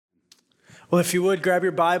Well, if you would, grab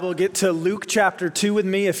your Bible, get to Luke chapter 2 with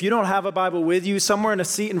me. If you don't have a Bible with you, somewhere in a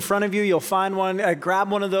seat in front of you, you'll find one.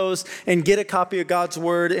 Grab one of those and get a copy of God's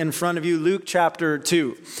Word in front of you, Luke chapter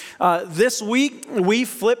 2. This week, we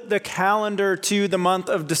flipped the calendar to the month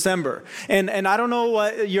of December. And I don't know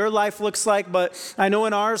what your life looks like, but I know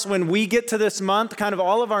in ours, when we get to this month, kind of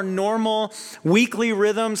all of our normal weekly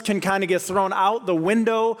rhythms can kind of get thrown out the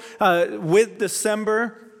window with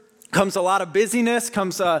December. Comes a lot of busyness,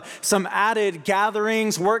 comes some added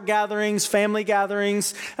gatherings, work gatherings, family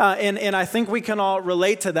gatherings, and I think we can all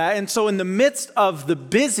relate to that. And so in the midst of the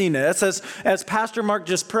busyness, as Pastor Mark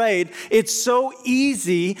just prayed, it's so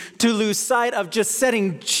easy to lose sight of just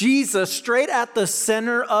setting Jesus straight at the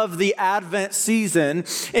center of the Advent season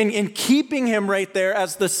and keeping him right there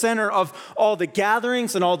as the center of all the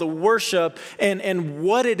gatherings and all the worship and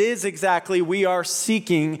what it is exactly we are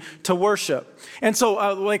seeking to worship. And so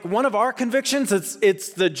one of our convictions, it's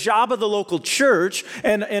the job of the local church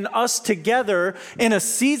and us together in a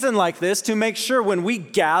season like this to make sure when we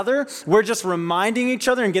gather, we're just reminding each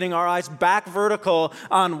other and getting our eyes back vertical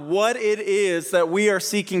on what it is that we are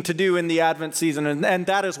seeking to do in the Advent season. And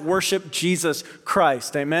that is worship Jesus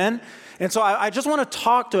Christ. Amen? And so I just want to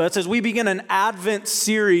talk to us as we begin an Advent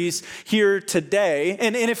series here today.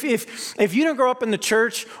 And if you didn't grow up in the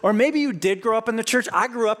church, or maybe you did grow up in the church, I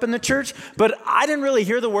grew up in the church, but I didn't really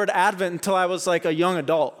hear the word Advent until I was like a young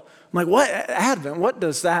adult. I'm like, what? Advent? What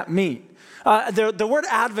does that mean? The word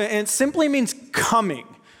Advent, it simply means coming.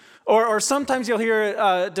 Or sometimes you'll hear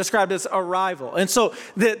it described as arrival. And so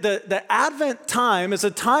the Advent time is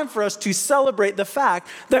a time for us to celebrate the fact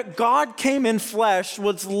that God came in flesh,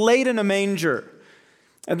 was laid in a manger.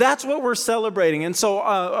 And that's what we're celebrating. And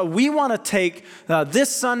so we want to take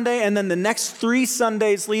this Sunday and then the next 3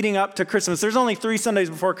 Sundays leading up to Christmas. There's only 3 Sundays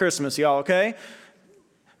before Christmas, y'all, okay?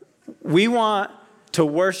 We want to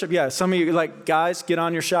worship. Yeah, some of you like, guys, get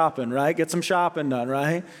on your shopping, right? Get some shopping done,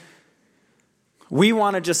 right? We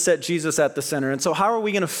want to just set Jesus at the center. And so how are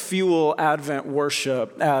we going to fuel Advent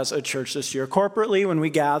worship as a church this year? Corporately, when we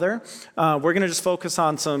gather, we're going to just focus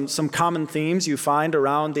on some common themes you find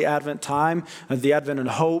around the Advent time, the Advent of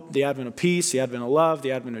hope, the Advent of peace, the Advent of love,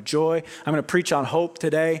 the Advent of joy. I'm going to preach on hope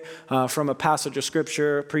today from a passage of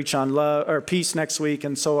Scripture, preach on love or peace next week,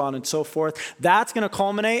 and so on and so forth. That's going to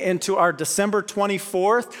culminate into our December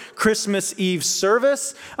 24th Christmas Eve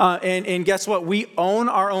service. And guess what? We own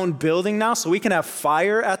our own building now, so we can have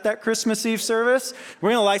fire at that Christmas Eve service. We're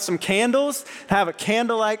going to light some candles, have a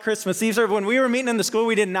candlelight Christmas Eve service. When we were meeting in the school,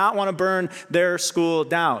 we did not want to burn their school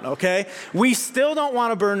down, okay? We still don't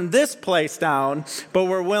want to burn this place down, but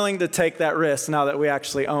we're willing to take that risk now that we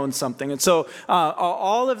actually own something. And so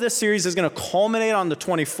all of this series is going to culminate on the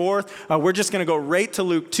 24th. We're just going to go right to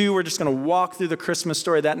Luke 2. We're just going to walk through the Christmas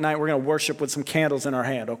story that night. We're going to worship with some candles in our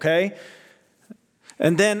hand, okay?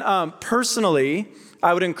 And then personally,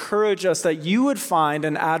 I would encourage us that you would find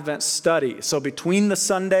an Advent study. So between the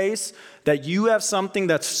Sundays, that you have something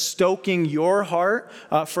that's stoking your heart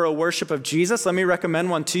for a worship of Jesus. Let me recommend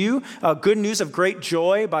one to you. Good News of Great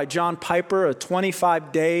Joy by John Piper, a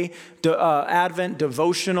 25-day Advent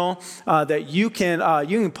devotional that you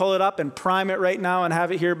can pull it up and prime it right now and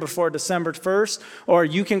have it here before December 1st. Or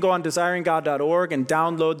you can go on desiringgod.org and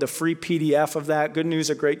download the free PDF of that, Good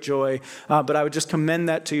News of Great Joy. But I would just commend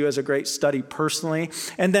that to you as a great study personally.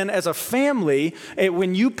 And then as a family,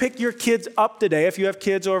 when you pick your kids up today, if you have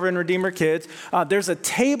kids over in Redeemer Kids, there's a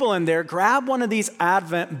table in there. Grab one of these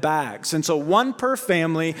Advent bags. And so one per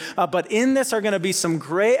family, but in this are going to be some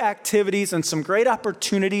great activities and some great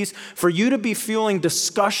opportunities for you to be fueling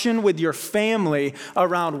discussion with your family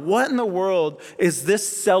around what in the world is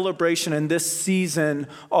this celebration and this season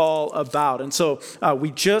all about. And so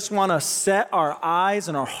we just want to set our eyes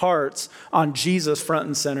and our hearts on Jesus front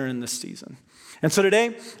and center in this season. And so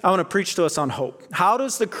today, I want to preach to us on hope. How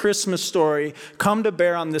does the Christmas story come to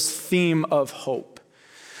bear on this theme of hope?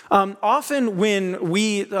 Often when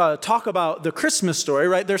we talk about the Christmas story,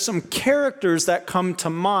 right, there's some characters that come to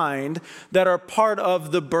mind that are part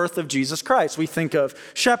of the birth of Jesus Christ. We think of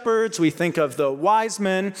shepherds, we think of the wise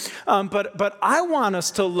men, but I want us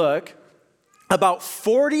to look about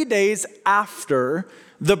 40 days after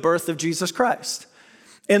the birth of Jesus Christ.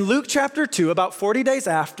 In Luke chapter 2, about 40 days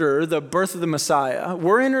after the birth of the Messiah,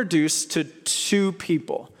 we're introduced to 2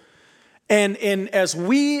 people. And as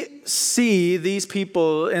we see these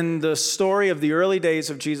people in the story of the early days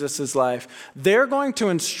of Jesus' life, they're going to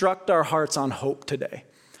instruct our hearts on hope today.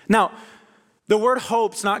 Now, the word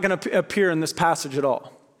hope's not going to appear in this passage at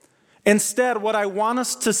all. Instead, what I want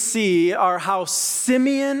us to see are how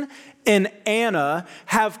Simeon and Anna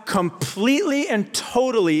have completely and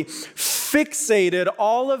totally fixated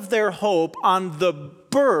all of their hope on the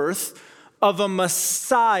birth of a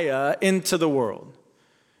Messiah into the world.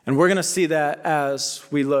 And we're going to see that as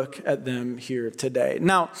we look at them here today.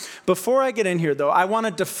 Now, before I get in here, though, I want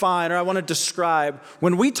to define, or I want to describe,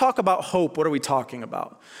 when we talk about hope, what are we talking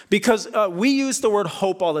about? Because we use the word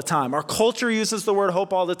hope all the time. Our culture uses the word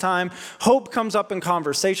hope all the time. Hope comes up in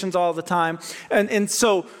conversations all the time. And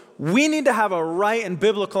so we need to have a right and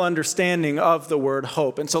biblical understanding of the word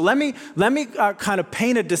hope. And so let me kind of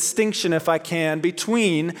paint a distinction, if I can,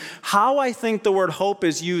 between how I think the word hope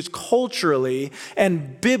is used culturally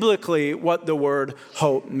and biblically what the word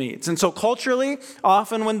hope means. And so culturally,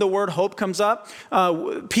 often when the word hope comes up,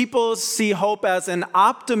 people see hope as an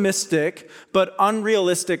optimistic but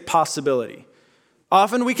unrealistic possibility.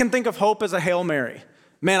 Often we can think of hope as a Hail Mary.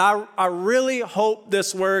 Man, I really hope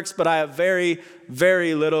this works, but I have very,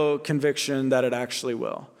 very little conviction that it actually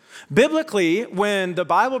will. Biblically, when the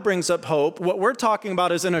Bible brings up hope, what we're talking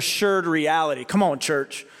about is an assured reality. Come on,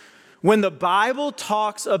 church. When the Bible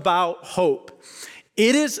talks about hope,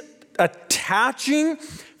 it is attaching,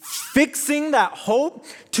 fixing that hope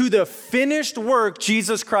to the finished work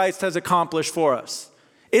Jesus Christ has accomplished for us.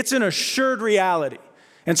 It's an assured reality.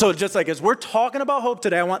 And so just like as we're talking about hope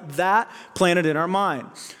today, I want that planted in our mind.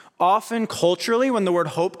 Often culturally, when the word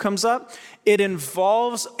hope comes up, it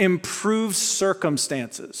involves improved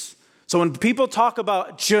circumstances. So when people talk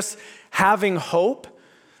about just having hope,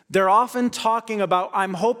 they're often talking about,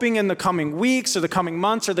 I'm hoping in the coming weeks or the coming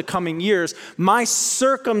months or the coming years, my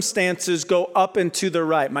circumstances go up and to the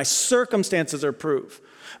right. My circumstances are improved.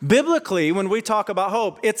 Biblically, when we talk about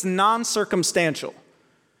hope, it's non-circumstantial.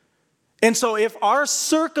 And so if our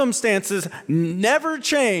circumstances never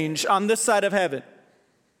change on this side of heaven,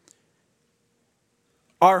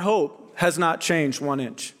 our hope has not changed 1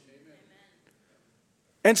 inch.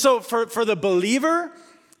 And so for the believer,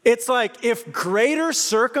 it's like if greater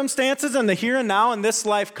circumstances in the here and now in this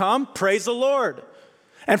life come, praise the Lord.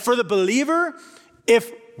 And for the believer,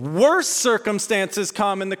 if worse circumstances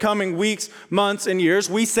come in the coming weeks, months, and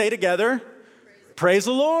years, we say together, praise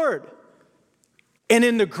the Lord. And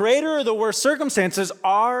in the greater or the worse circumstances,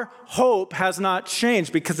 our hope has not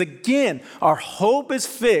changed because, again, our hope is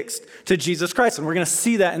fixed to Jesus Christ. And we're going to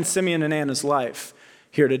see that in Simeon and Anna's life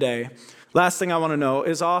here today. Last thing I want to know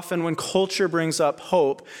is often when culture brings up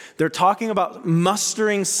hope, they're talking about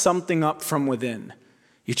mustering something up from within.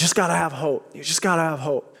 You just got to have hope. You just got to have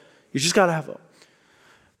hope. You just got to have hope.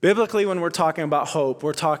 Biblically, when we're talking about hope,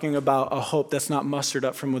 we're talking about a hope that's not mustered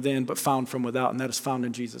up from within, but found from without, and that is found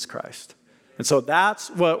in Jesus Christ. And so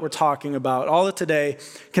that's what we're talking about. All of today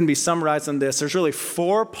can be summarized in this. There's really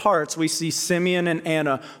 4 parts we see Simeon and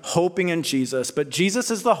Anna hoping in Jesus. But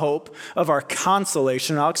Jesus is the hope of our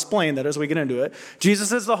consolation. I'll explain that as we get into it.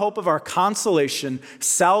 Jesus is the hope of our consolation,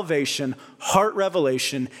 salvation, heart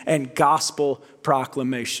revelation, and gospel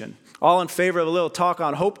proclamation. All in favor of a little talk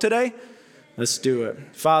on hope today? Let's do it.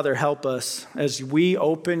 Father, help us as we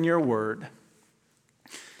open your word.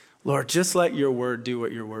 Lord, just let your word do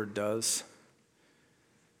what your word does.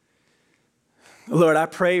 Lord, I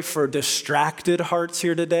pray for distracted hearts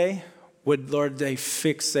here today. Would, Lord, they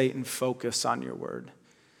fixate and focus on your word.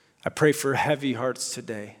 I pray for heavy hearts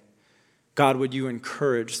today. God, would you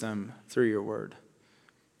encourage them through your word?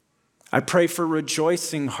 I pray for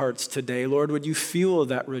rejoicing hearts today. Lord, would you fuel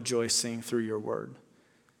that rejoicing through your word?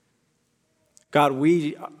 God,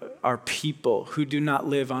 we are people who do not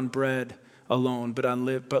live on bread alone,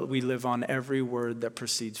 but we live on every word that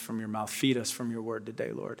proceeds from your mouth. Feed us from your word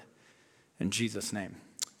today, Lord. In Jesus' name,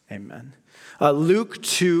 amen. Luke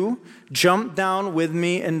 2, jump down with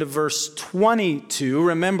me into verse 22.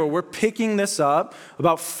 Remember, we're picking this up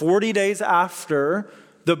about 40 days after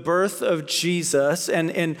the birth of Jesus,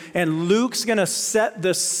 and Luke's going to set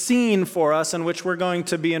the scene for us in which we're going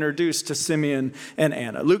to be introduced to Simeon and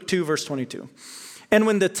Anna. Luke 2, verse 22. And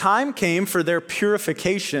when the time came for their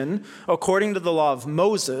purification, according to the law of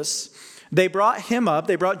Moses, they brought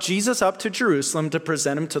Jesus up to Jerusalem to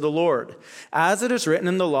present him to the Lord. As it is written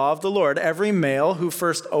in the law of the Lord, every male who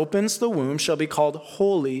first opens the womb shall be called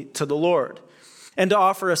holy to the Lord. And to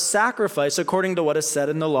offer a sacrifice according to what is said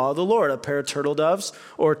in the law of the Lord, a pair of turtle doves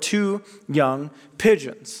or 2 young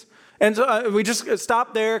pigeons. And so we just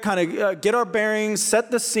stop there, kind of get our bearings, set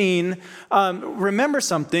the scene. Remember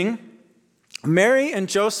something, Mary and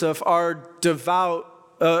Joseph are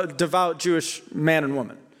devout Jewish man and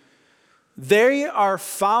woman. They are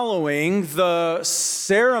following the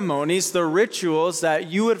ceremonies, the rituals that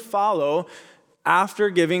you would follow after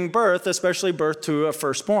giving birth, especially birth to a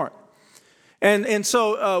firstborn. And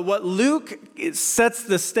so what Luke sets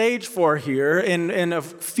the stage for here in a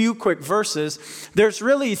few quick verses, there's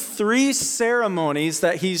really three ceremonies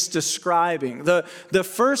that he's describing. The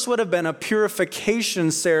first would have been a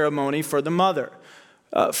purification ceremony for the mother.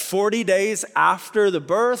 40 days after the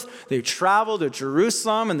birth, they travel to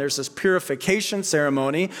Jerusalem, and there's this purification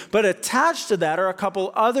ceremony. But attached to that are a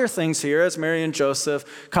couple other things here as Mary and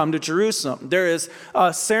Joseph come to Jerusalem. There is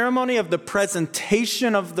a ceremony of the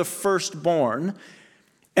presentation of the firstborn,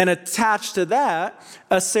 and attached to that,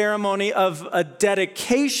 a ceremony of a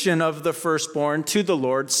dedication of the firstborn to the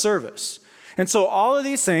Lord's service. And so all of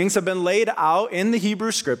these things have been laid out in the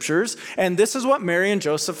Hebrew Scriptures, and this is what Mary and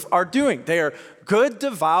Joseph are doing. They are good,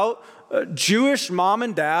 devout, Jewish mom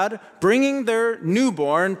and dad bringing their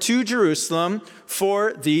newborn to Jerusalem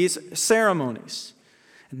for these ceremonies.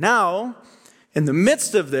 Now, in the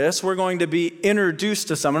midst of this, we're going to be introduced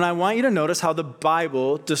to someone. I want you to notice how the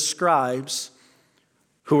Bible describes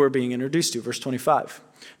who we're being introduced to. Verse 25.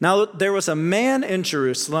 Now, there was a man in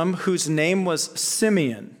Jerusalem whose name was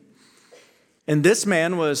Simeon. And this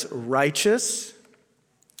man was righteous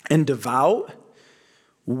and devout,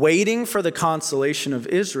 waiting for the consolation of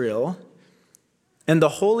Israel, and the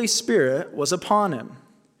Holy Spirit was upon him.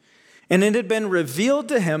 And it had been revealed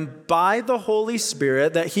to him by the Holy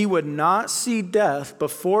Spirit that he would not see death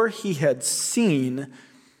before he had seen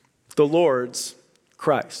the Lord's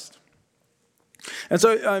Christ. And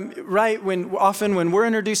so, often when we're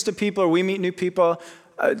introduced to people or we meet new people,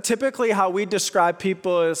 typically how we describe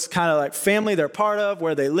people is kind of like family they're part of,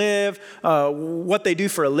 where they live, what they do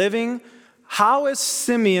for a living. How is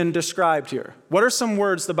Simeon described here? What are some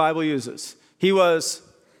words the Bible uses? He was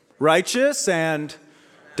righteous and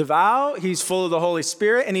devout. He's full of the Holy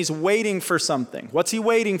Spirit, and he's waiting for something. What's he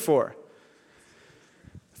waiting for?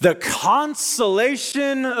 The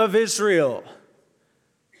consolation of Israel.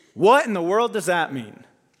 What in the world does that mean?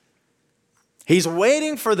 He's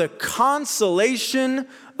waiting for the consolation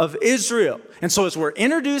of Israel. And so as we're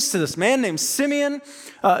introduced to this man named Simeon,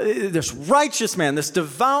 this righteous man, this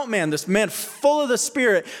devout man, this man full of the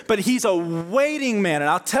Spirit, but he's a waiting man. And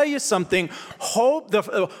I'll tell you something, hope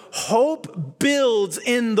builds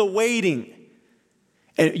in the waiting.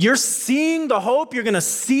 And you're seeing the hope, you're going to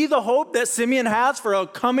see the hope that Simeon has for a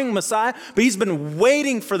coming Messiah, but he's been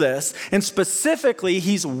waiting for this. And specifically,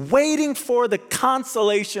 he's waiting for the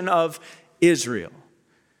consolation of Israel.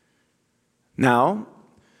 Now,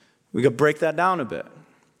 we could break that down a bit.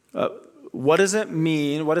 What does it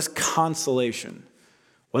mean? What is consolation?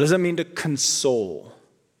 What does it mean to console?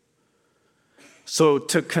 So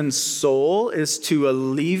to console is to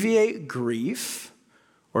alleviate grief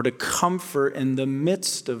or to comfort in the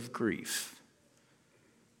midst of grief.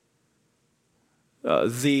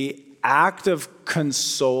 The act of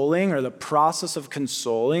consoling or the process of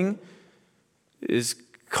consoling is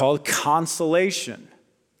called consolation.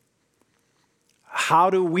 How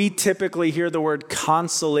do we typically hear the word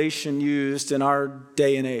consolation used in our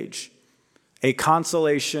day and age? A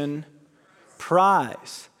consolation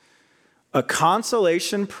prize. A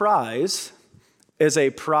consolation prize is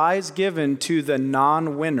a prize given to the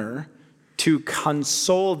non-winner to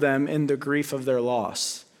console them in the grief of their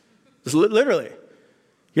loss. Literally.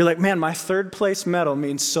 You're like, man, my third place medal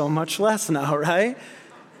means so much less now, right?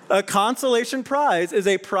 A consolation prize is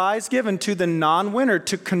a prize given to the non-winner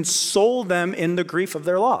to console them in the grief of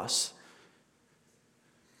their loss.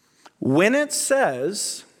 When it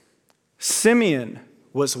says Simeon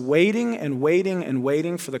was waiting and waiting and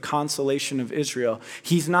waiting for the consolation of Israel,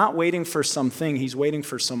 he's not waiting for something, he's waiting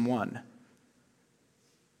for someone.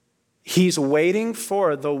 He's waiting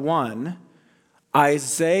for the one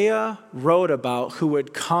Isaiah wrote about who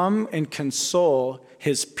would come and console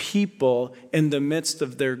his people in the midst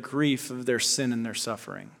of their grief, of their sin and their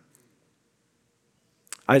suffering.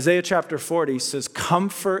 Isaiah chapter 40 says,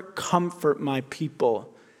 "Comfort, comfort my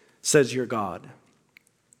people, says your God.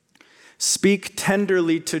 Speak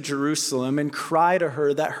tenderly to Jerusalem and cry to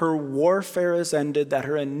her that her warfare is ended, that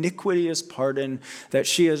her iniquity is pardoned, that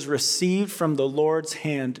she has received from the Lord's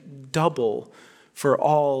hand double for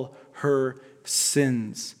all her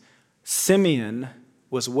sins." Simeon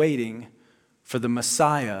was waiting for the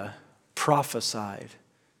Messiah prophesied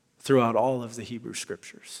throughout all of the Hebrew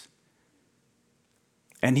Scriptures.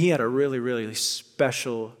 And he had a really, really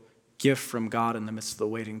special gift from God in the midst of the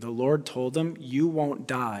waiting. The Lord told him, you won't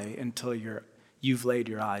die until you've laid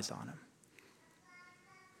your eyes on him.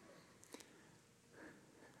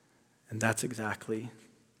 And that's exactly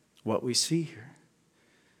what we see here.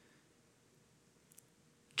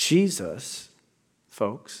 Jesus,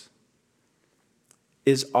 folks,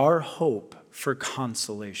 is our hope for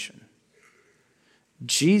consolation.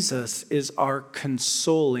 Jesus is our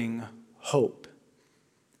consoling hope.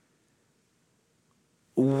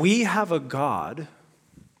 We have a God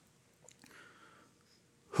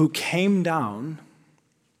who came down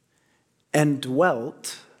and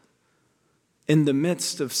dwelt in the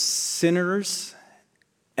midst of sinners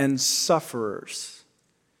and sufferers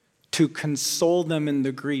to console them in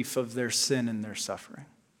the grief of their sin and their suffering.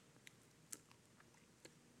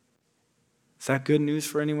 Is that good news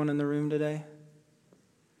for anyone in the room today?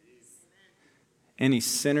 Any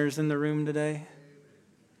sinners in the room today?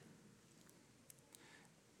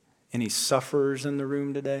 Any sufferers in the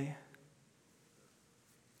room today?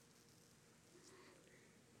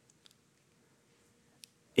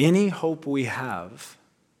 Any hope we have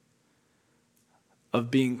of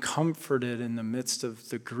being comforted in the midst of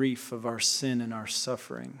the grief of our sin and our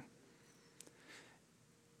suffering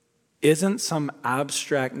isn't some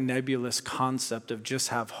abstract, nebulous concept of just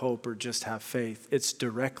have hope or just have faith. It's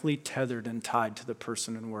directly tethered and tied to the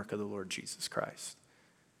person and work of the Lord Jesus Christ.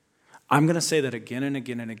 I'm going to say that again and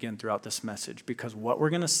again and again throughout this message, because what we're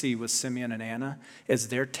going to see with Simeon and Anna is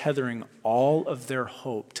they're tethering all of their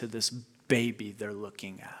hope to this baby they're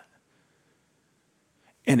looking at.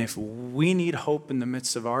 And if we need hope in the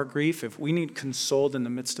midst of our grief, if we need consoled in the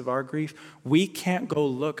midst of our grief, we can't go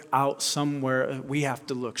look out somewhere. We have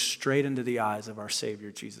to look straight into the eyes of our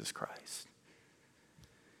Savior, Jesus Christ.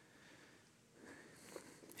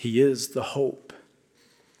 He is the hope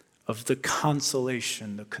of the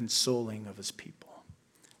consolation, the consoling of his people.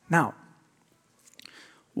 Now,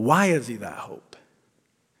 why is he that hope?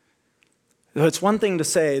 It's one thing to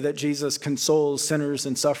say that Jesus consoles sinners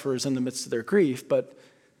and sufferers in the midst of their grief, but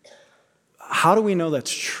how do we know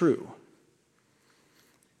that's true?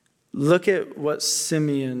 Look at what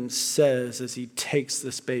Simeon says as he takes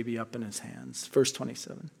this baby up in his hands. Verse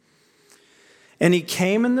 27. And he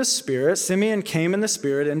came in the Spirit, Simeon came in the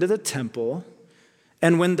Spirit into the temple,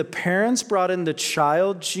 and when the parents brought in the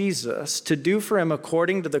child Jesus to do for him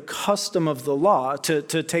according to the custom of the law, to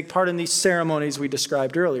take part in these ceremonies we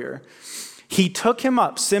described earlier, he took him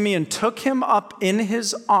up, Simeon took him up in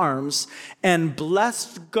his arms and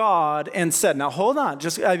blessed God and said, now hold on,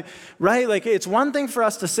 right? Like it's one thing for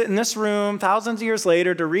us to sit in this room thousands of years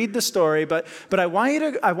later to read the story, but I want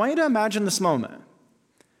you to imagine this moment.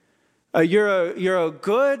 You're a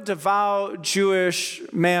good, devout Jewish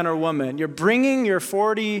man or woman. You're bringing your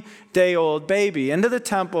 40-day-old baby into the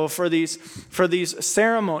temple for these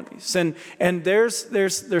ceremonies, and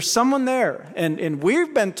there's someone there, and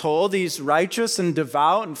we've been told he's righteous and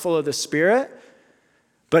devout and full of the Spirit.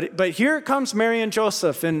 But here comes Mary and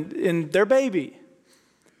Joseph and their baby,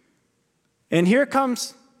 and here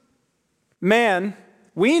comes man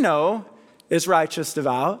we know is righteous,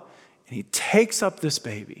 devout, and he takes up this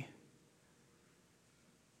baby.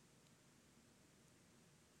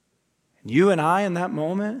 You and I in that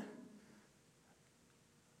moment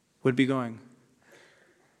would be going,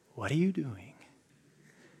 what are you doing?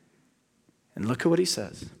 And look at what he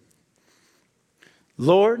says.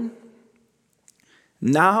 Lord,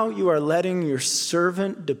 now you are letting your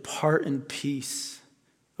servant depart in peace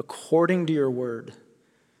according to your word.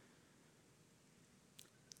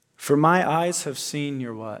 For my eyes have seen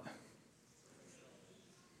your what?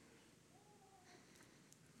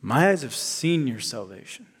 My eyes have seen your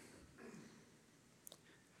salvation,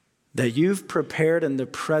 that you've prepared in the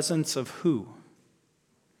presence of who?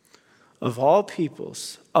 Of all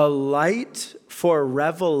peoples, a light for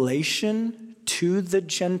revelation to the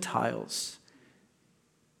Gentiles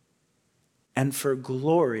and for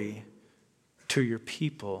glory to your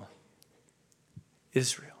people,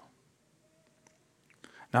 Israel.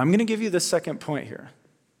 Now, I'm going to give you the second point here.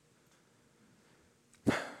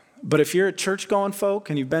 But if you're a church-going folk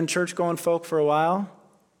and you've been church-going folk for a while,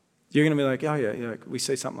 you're going to be like, oh, yeah, we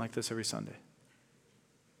say something like this every Sunday.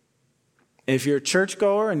 If you're a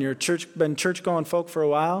churchgoer and you're been church-going folk for a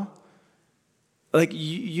while, like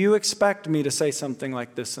you expect me to say something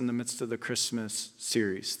like this in the midst of the Christmas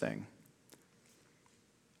series thing.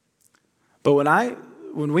 But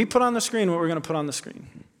when we put on the screen what we're going to put on the screen,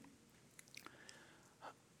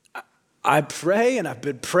 I pray, and I've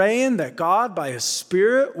been praying that God, by his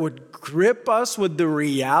Spirit, would grip us with the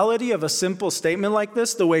reality of a simple statement like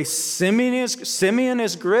this, the way Simeon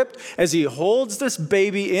is gripped as he holds this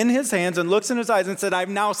baby in his hands and looks in his eyes and said, I've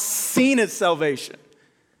now seen his salvation.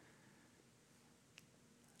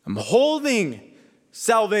 I'm holding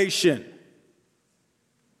salvation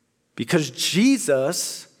because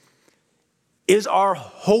Jesus is our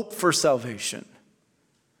hope for salvation.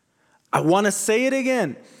 I want to say it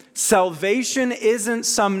again. Salvation isn't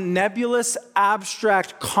some nebulous,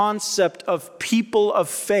 abstract concept of people of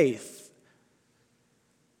faith.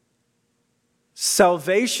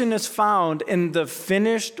 Salvation is found in the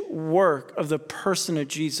finished work of the person of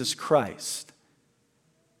Jesus Christ.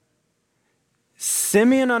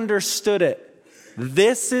 Simeon understood it.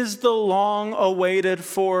 This is the long-awaited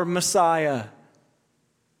for Messiah.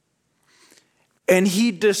 And he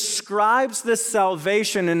describes this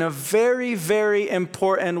salvation in a very, very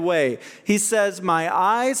important way. He says, my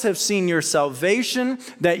eyes have seen your salvation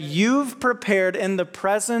that you've prepared in the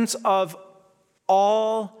presence of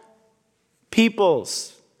all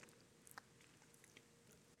peoples.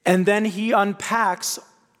 And then he unpacks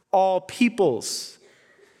all peoples.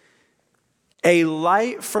 A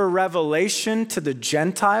light for revelation to the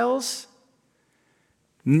Gentiles,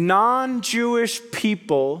 non-Jewish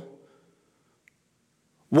people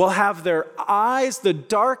will have their eyes, the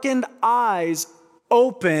darkened eyes,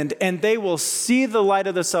 opened, and they will see the light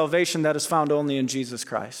of the salvation that is found only in Jesus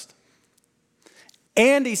Christ.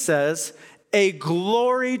 And he says, a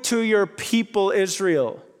glory to your people,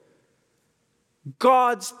 Israel.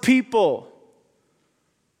 God's people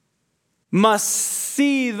must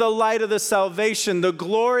see the light of the salvation, the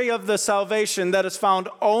glory of the salvation that is found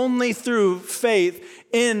only through faith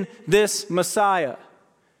in this Messiah.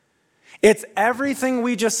 It's everything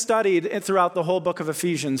we just studied throughout the whole book of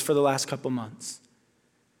Ephesians for the last couple months.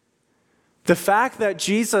 The fact that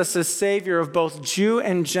Jesus is Savior of both Jew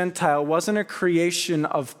and Gentile wasn't a creation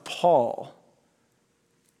of Paul.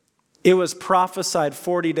 It was prophesied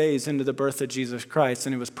 40 days into the birth of Jesus Christ,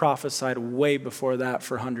 and it was prophesied way before that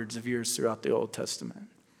for hundreds of years throughout the Old Testament.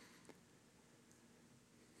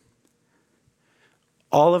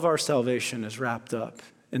 All of our salvation is wrapped up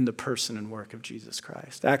in the person and work of Jesus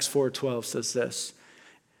Christ. Acts 4:12 says this,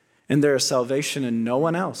 and there is salvation in no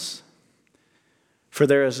one else, for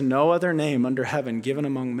there is no other name under heaven given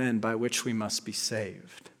among men by which we must be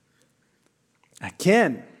saved.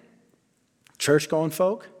 Again, church-going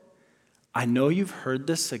folk, I know you've heard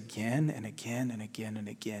this again and again and again and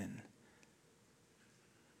again.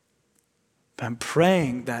 But I'm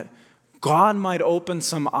praying that God might open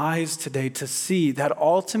some eyes today to see that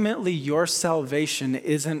ultimately your salvation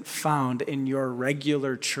isn't found in your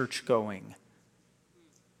regular church going.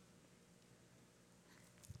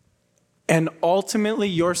 And ultimately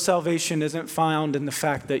your salvation isn't found in the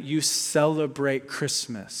fact that you celebrate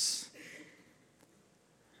Christmas.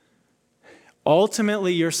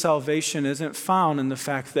 Ultimately your salvation isn't found in the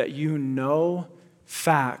fact that you know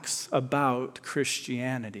facts about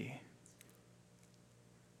Christianity.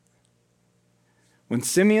 When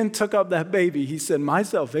Simeon took up that baby, he said, my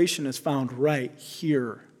salvation is found right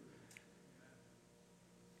here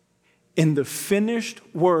in the finished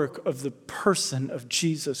work of the person of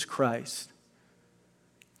Jesus Christ,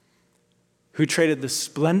 who traded the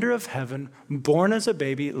splendor of heaven, born as a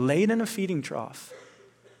baby, laid in a feeding trough,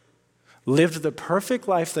 lived the perfect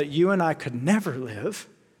life that you and I could never live.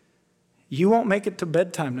 You won't make it to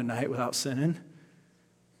bedtime tonight without sinning.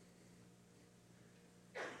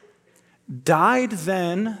 Died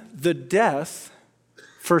then the death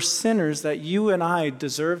for sinners that you and I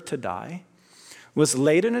deserve to die, was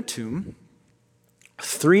laid in a tomb,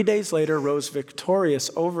 3 days later rose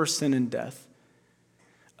victorious over sin and death,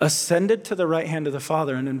 ascended to the right hand of the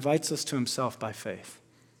Father and invites us to himself by faith.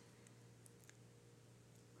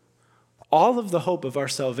 All of the hope of our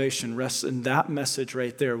salvation rests in that message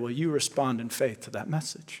right there. Will you respond in faith to that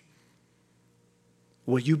message?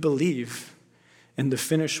 Will you believe in the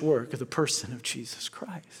finished work of the person of Jesus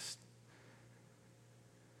Christ?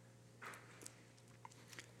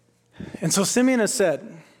 And so Simeon has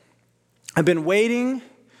said, I've been waiting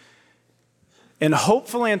in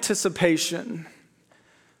hopeful anticipation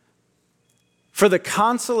for the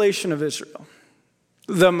consolation of Israel,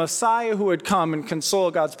 the Messiah who would come and console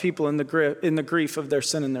God's people in the grief of their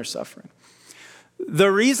sin and their suffering.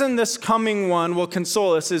 The reason this coming one will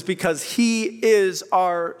console us is because he is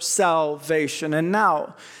our salvation. And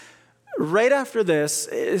now, right after this,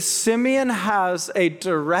 Simeon has a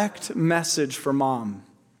direct message for mom,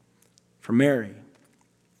 for Mary.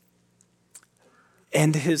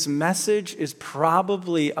 And his message is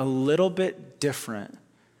probably a little bit different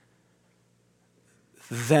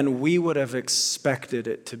than we would have expected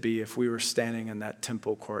it to be if we were standing in that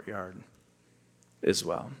temple courtyard as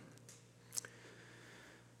well.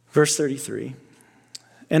 Verse 33,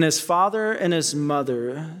 and his father and his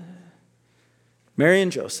mother, Mary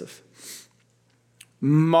and Joseph,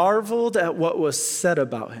 marveled at what was said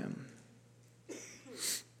about him.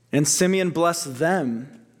 And Simeon blessed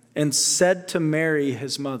them and said to Mary,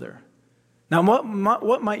 his mother. Now,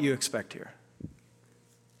 what might you expect here?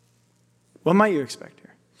 What might you expect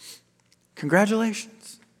here?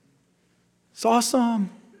 Congratulations. It's awesome.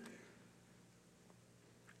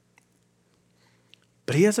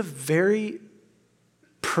 But he has a very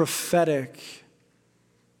prophetic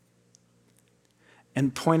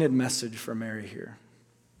and pointed message for Mary here.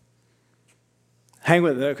 Hang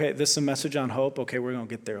with it, okay? This is a message on hope. Okay, we're going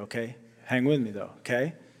to get there, okay? Hang with me, though,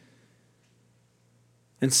 okay?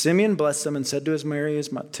 And Simeon blessed them and said to Mary,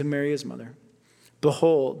 his mother,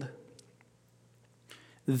 "Behold,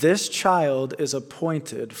 this child is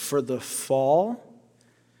appointed for the fall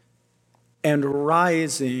and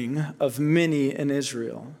rising of many in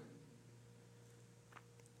Israel,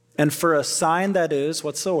 and for a sign that is,"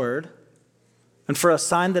 what's the word? "And for a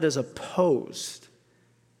sign that is opposed.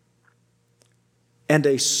 And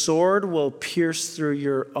a sword will pierce through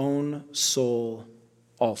your own soul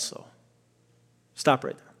also." Stop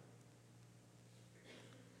right there.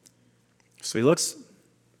 So he looks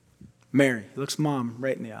Mary, he looks mom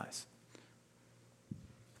right in the eyes.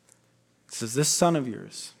 He says, "This son of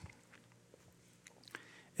yours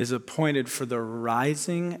is appointed for the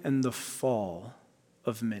rising and the fall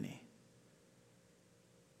of many.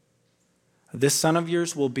 This son of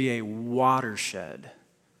yours will be a watershed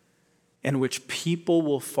in which people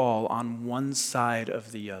will fall on one side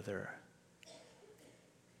of the other.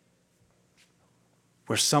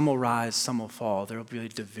 Where some will rise, some will fall. There will be a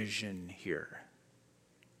division here."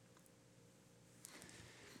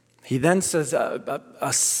 He then says,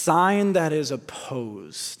 a sign that is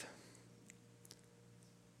opposed.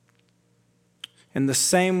 In the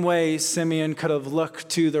same way, Simeon could have looked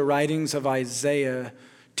to the writings of Isaiah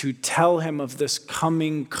to tell him of this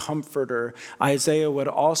coming comforter. Isaiah would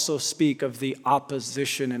also speak of the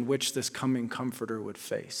opposition in which this coming comforter would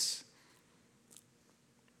face.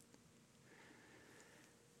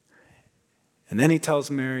 And then he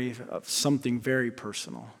tells Mary of something very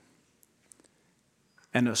personal.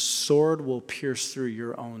 "And a sword will pierce through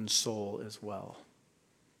your own soul as well."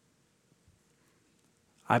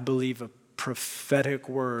 I believe a prophetic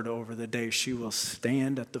word over the day she will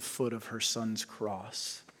stand at the foot of her son's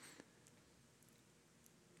cross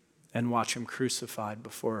and watch him crucified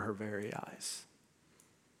before her very eyes.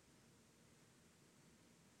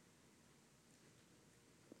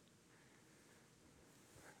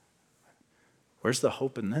 Where's the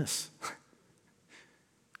hope in this?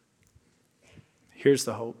 Here's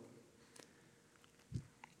the hope.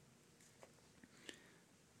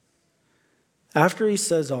 After he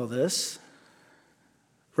says all this,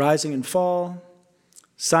 rising and fall,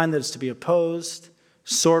 sign that is to be opposed,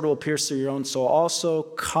 sword will pierce through your own soul also,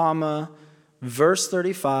 comma, verse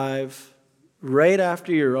 35, right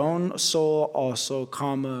after your own soul also,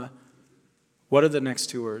 comma, what are the next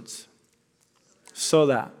two words? So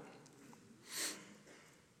that.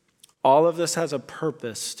 All of this has a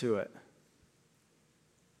purpose to it.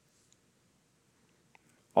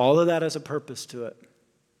 All of that has a purpose to it.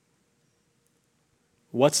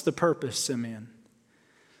 What's the purpose, Simeon?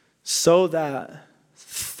 So that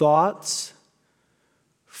thoughts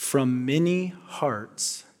from many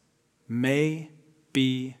hearts may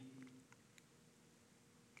be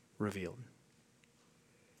revealed.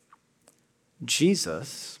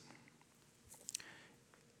 Jesus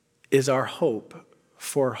is our hope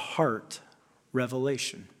for heart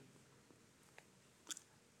revelation.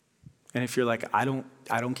 And if you're like, I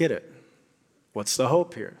don't get it. What's the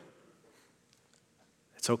hope here?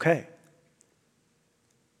 It's okay.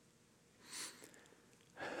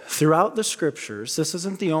 Throughout the scriptures, this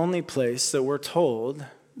isn't the only place that we're told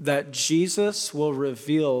that Jesus will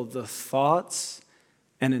reveal the thoughts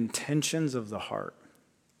and intentions of the heart.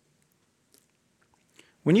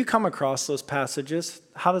 When you come across those passages,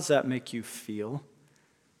 how does that make you feel?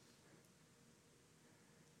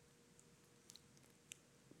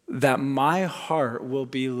 That my heart will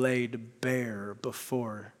be laid bare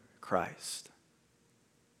before Christ.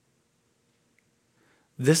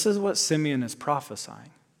 This is what Simeon is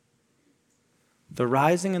prophesying. The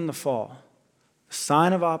rising and the fall, the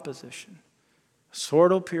sign of opposition, a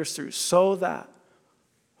sword will pierce through, so that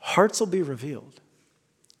hearts will be revealed.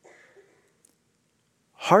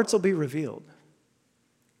 Hearts will be revealed.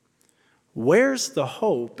 Where's the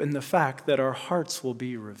hope in the fact that our hearts will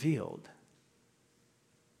be revealed?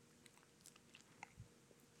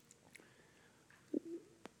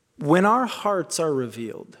 When our hearts are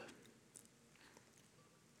revealed,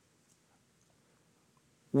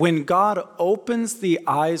 when God opens the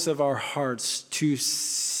eyes of our hearts to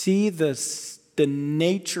see the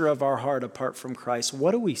nature of our heart apart from Christ,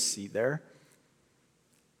 what do we see there?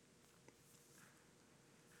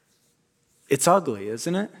 It's ugly,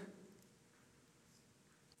 isn't it?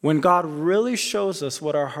 When God really shows us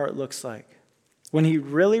what our heart looks like, when he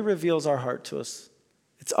really reveals our heart to us,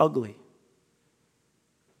 it's ugly.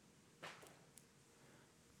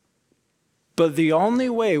 But the only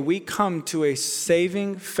way we come to a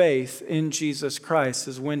saving faith in Jesus Christ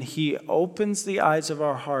is when he opens the eyes of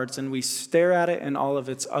our hearts and we stare at it in all of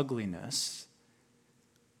its ugliness.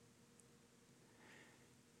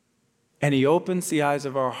 And he opens the eyes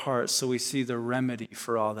of our hearts so we see the remedy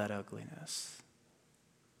for all that ugliness.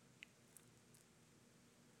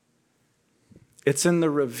 It's in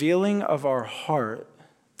the revealing of our heart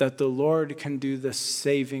that the Lord can do the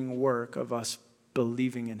saving work of us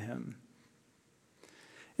believing in him.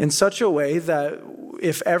 In such a way that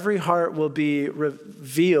if every heart will be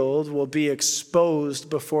revealed, will be exposed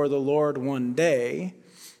before the Lord one day,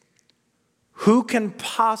 who can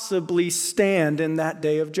possibly stand in that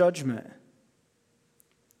day of judgment?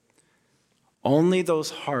 Only those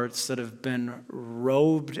hearts that have been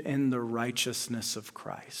robed in the righteousness of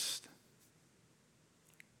Christ.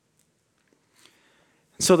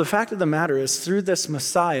 So the fact of the matter is, through this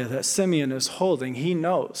Messiah that Simeon is holding, he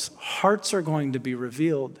knows hearts are going to be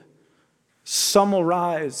revealed. Some will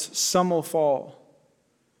rise, some will fall.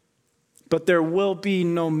 But there will be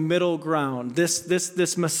no middle ground.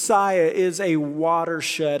 This Messiah is a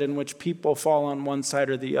watershed in which people fall on one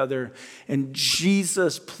side or the other. And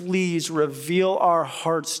Jesus, please reveal our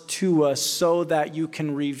hearts to us so that you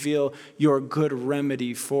can reveal your good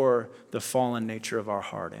remedy for the fallen nature of our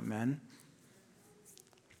heart. Amen.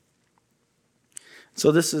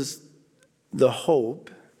 So this is the hope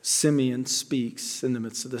Simeon speaks in the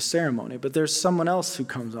midst of the ceremony. But there's someone else who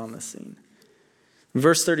comes on the scene.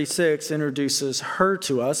 Verse 36 introduces her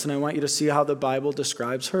to us, and I want you to see how the Bible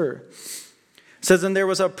describes her. It says, and there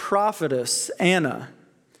was a prophetess, Anna,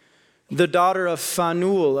 the daughter of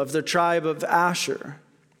Phanuel of the tribe of Asher.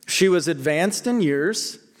 She was advanced in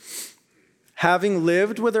years, having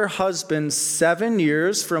lived with her husband 7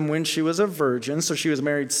 years from when she was a virgin. So she was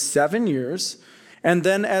married 7 years. And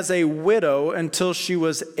then as a widow until she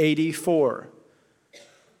was 84.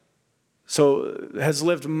 So has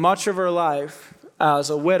lived much of her life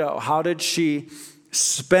as a widow. How did she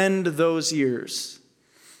spend those years?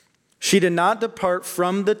 She did not depart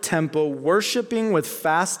from the temple, worshiping with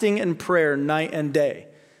fasting and prayer night and day.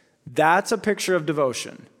 That's a picture of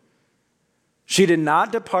devotion. She did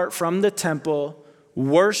not depart from the temple,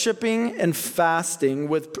 worshiping and fasting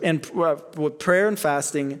with prayer and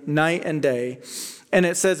fasting night and day. And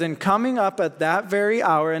it says, in coming up at that very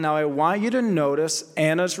hour, and now I want you to notice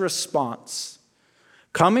Anna's response.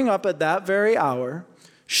 Coming up at that very hour,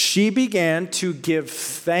 she began to give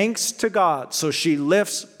thanks to God. So she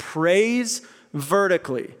lifts praise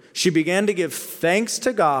vertically. She began to give thanks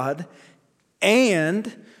to God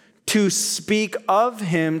and to speak of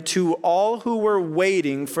him to all who were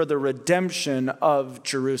waiting for the redemption of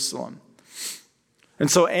Jerusalem. And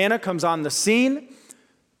so Anna comes on the scene.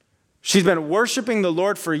 She's been worshiping the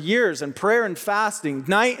Lord for years in prayer and fasting,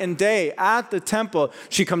 night and day at the temple.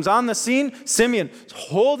 She comes on the scene. Simeon is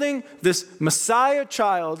holding this Messiah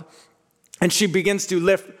child, and she begins to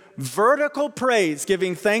lift vertical praise,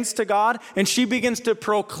 giving thanks to God, and she begins to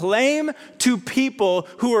proclaim to people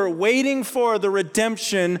who are waiting for the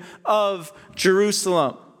redemption of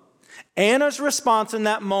Jerusalem. Anna's response in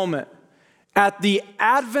that moment, at the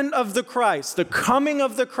advent of the Christ, the coming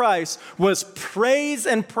of the Christ, was praise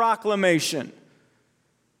and proclamation,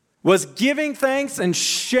 was giving thanks and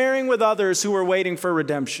sharing with others who were waiting for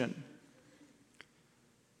redemption.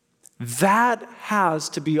 That has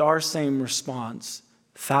to be our same response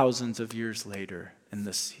thousands of years later in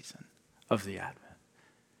this season of the Advent.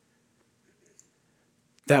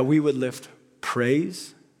 That we would lift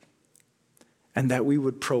praise and that we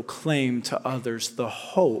would proclaim to others the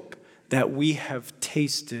hope that we have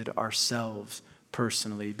tasted ourselves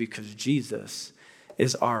personally, because Jesus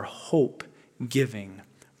is our hope-giving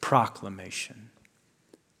proclamation.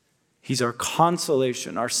 He's our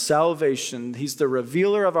consolation, our salvation. He's the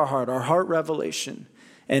revealer of our heart revelation.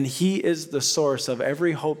 And he is the source of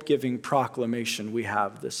every hope-giving proclamation we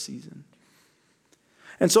have this season.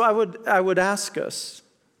 And so I would ask us,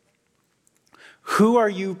 who are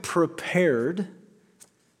you prepared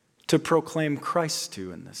to proclaim Christ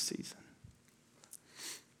to in this season?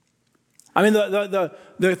 I mean,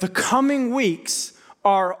 the coming weeks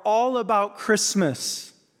are all about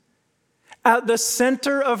Christmas. At the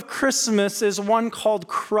center of Christmas is one called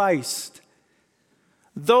Christ.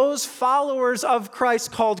 Those followers of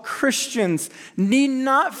Christ called Christians need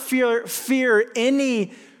not fear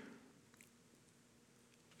any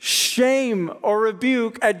shame or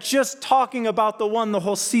rebuke at just talking about the one the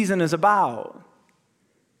whole season is about.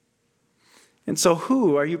 And so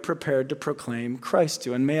who are you prepared to proclaim Christ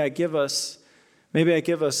to? And maybe I give us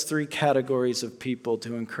 3 categories of people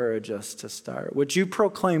to encourage us to start. Would you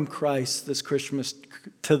proclaim Christ this Christmas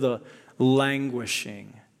to the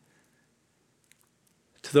languishing,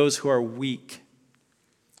 to those who are weak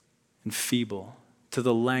and feeble, to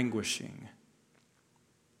the languishing.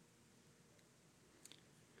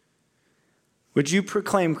 Would you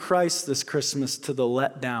proclaim Christ this Christmas to the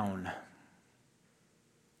let down?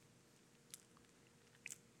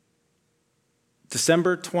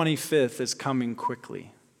 December 25th is coming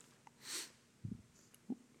quickly.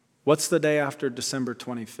 What's the day after December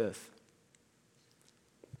 25th?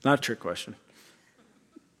 Not a trick question.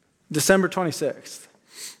 December 26th.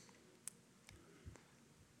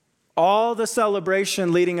 All the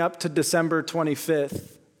celebration leading up to December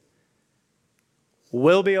 25th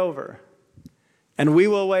will be over. And we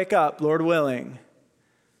will wake up, Lord willing,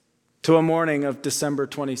 to a morning of December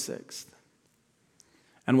 26th.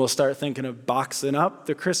 And we'll start thinking of boxing up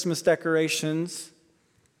the Christmas decorations.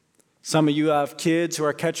 Some of you have kids who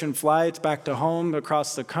are catching flights back to home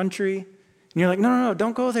across the country. And you're like, no,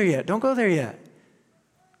 don't go there yet. Don't go there yet.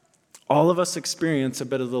 All of us experience a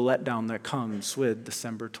bit of the letdown that comes with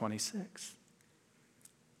December 26th.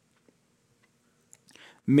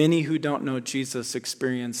 Many who don't know Jesus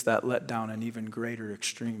experience that letdown in even greater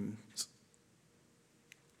extremes.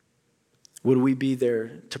 Would we be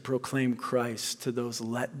there to proclaim Christ to those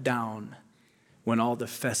let down when all the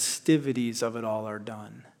festivities of it all are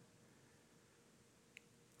done,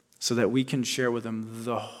 so that we can share with them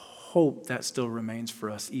the hope that still remains for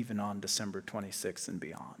us even on December 26th and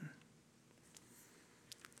beyond?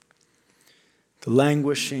 The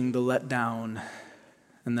languishing, the let down,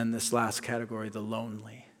 and then this last category, the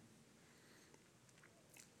lonely.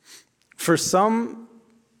 For some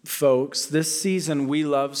folks, this season we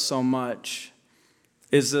love so much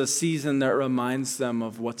is a season that reminds them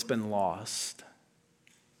of what's been lost.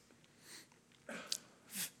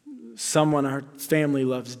 Someone our family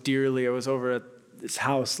loves dearly. I was over at his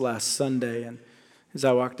house last Sunday, and as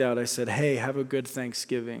I walked out, I said, "Hey, have a good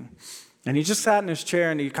Thanksgiving." And he just sat in his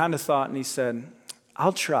chair, and he kind of thought, and he said,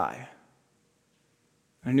 "I'll try."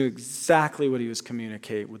 I knew exactly what he was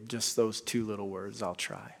communicating with just those two little words, "I'll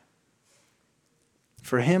try."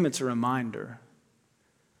 For him, it's a reminder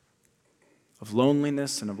of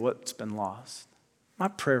loneliness and of what's been lost. My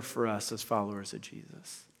prayer for us as followers of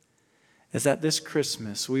Jesus is that this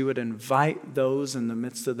Christmas we would invite those in the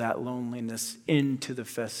midst of that loneliness into the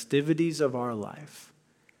festivities of our life,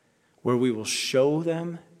 where we will show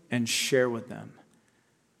them and share with them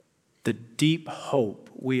the deep hope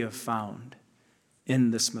we have found in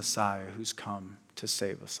this Messiah who's come to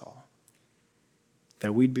save us all.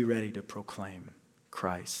 That we'd be ready to proclaim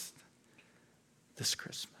Christ this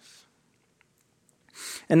Christmas.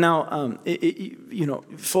 And now,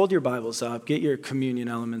 fold your Bibles up, get your communion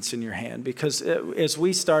elements in your hand, because as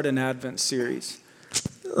we start an Advent series,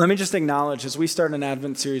 let me just acknowledge, as we start an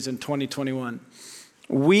Advent series in 2021,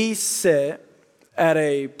 we sit at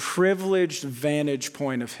a privileged vantage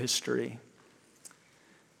point of history.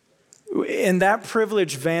 And that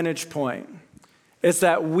privileged vantage point is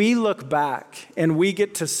that we look back and we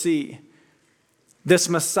get to see this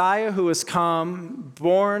Messiah who has come,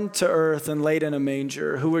 born to earth and laid in a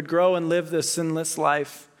manger, who would grow and live this sinless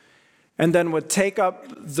life, and then would take up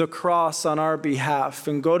the cross on our behalf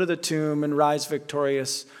and go to the tomb and rise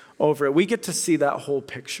victorious over it. We get to see that whole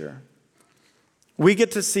picture. We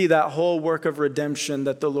get to see that whole work of redemption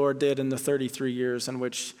that the Lord did in the 33 years in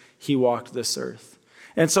which he walked this earth.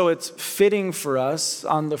 And so it's fitting for us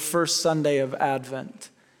on the first Sunday of Advent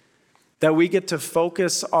that we get to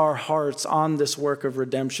focus our hearts on this work of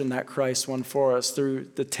redemption that Christ won for us through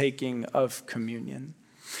the taking of communion.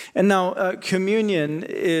 And now, communion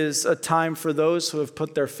is a time for those who have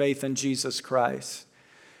put their faith in Jesus Christ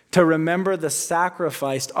to remember the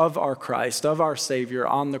sacrifice of our Christ, of our Savior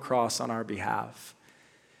on the cross on our behalf.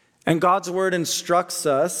 And God's word instructs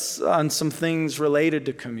us on some things related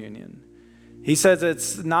to communion. He says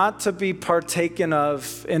it's not to be partaken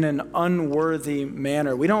of in an unworthy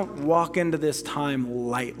manner. We don't walk into this time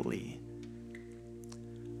lightly.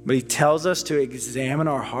 But he tells us to examine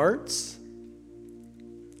our hearts,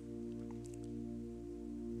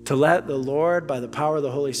 to let the Lord, by the power of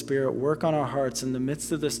the Holy Spirit, work on our hearts in the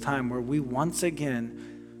midst of this time where we once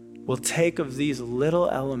again will take of these little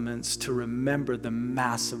elements to remember the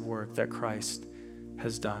massive work that Christ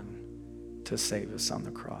has done to save us on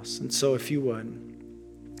the cross. And so if you would,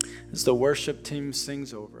 as the worship team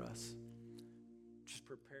sings over us,